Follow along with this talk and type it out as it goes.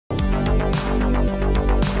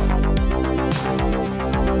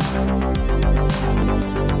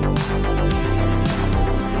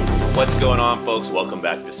What's going on, folks? Welcome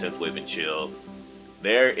back to Synthwave and Chill.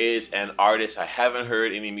 There is an artist I haven't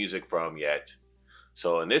heard any music from yet.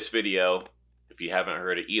 So in this video, if you haven't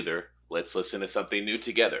heard it either, let's listen to something new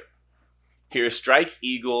together. Here's Strike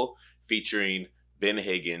Eagle featuring Ben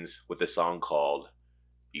Higgins with a song called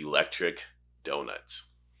Electric Donuts.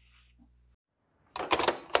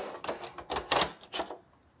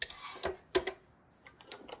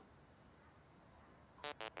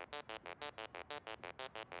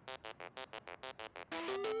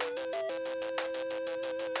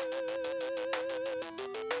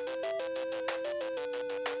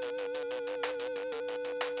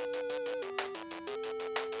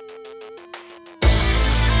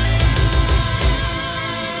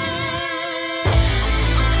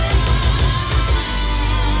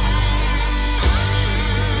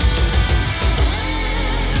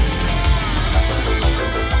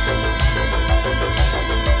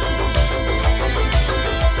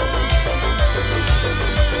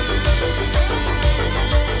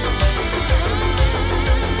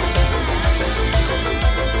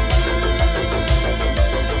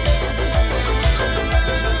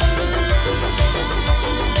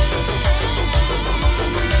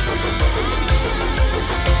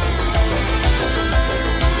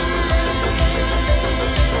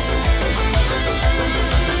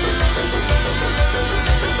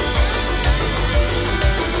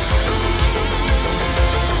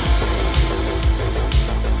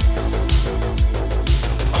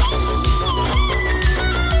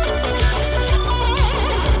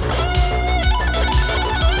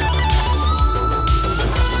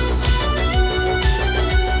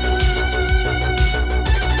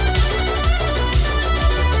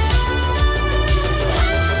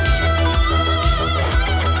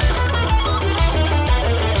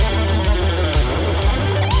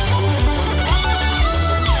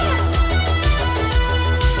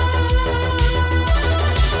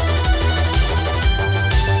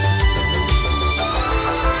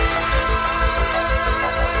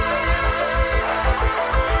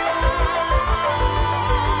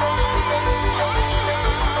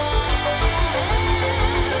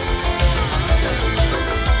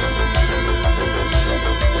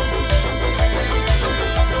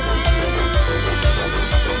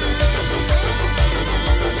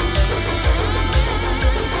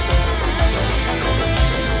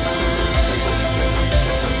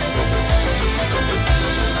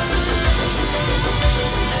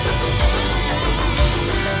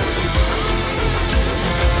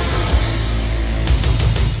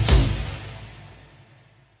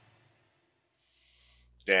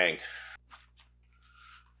 Dang.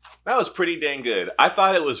 That was pretty dang good. I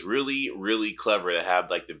thought it was really clever to have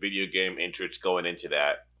like the video game entrance going into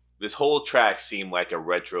that. This whole track seemed like a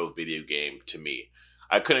retro video game to me.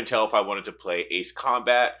 I couldn't tell if I wanted to play Ace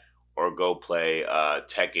Combat or go play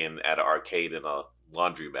Tekken at an arcade in a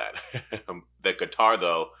laundromat. The guitar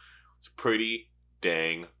though was pretty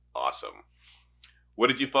dang awesome. What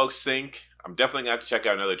did you folks think? I'm definitely gonna have to check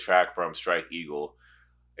out another track from Strike Eagle.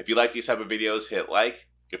 If you like these type of videos, hit like.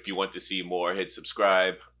 If you want to see more, hit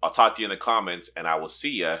subscribe. I'll talk to you in the comments, and I will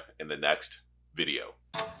see ya in the next video.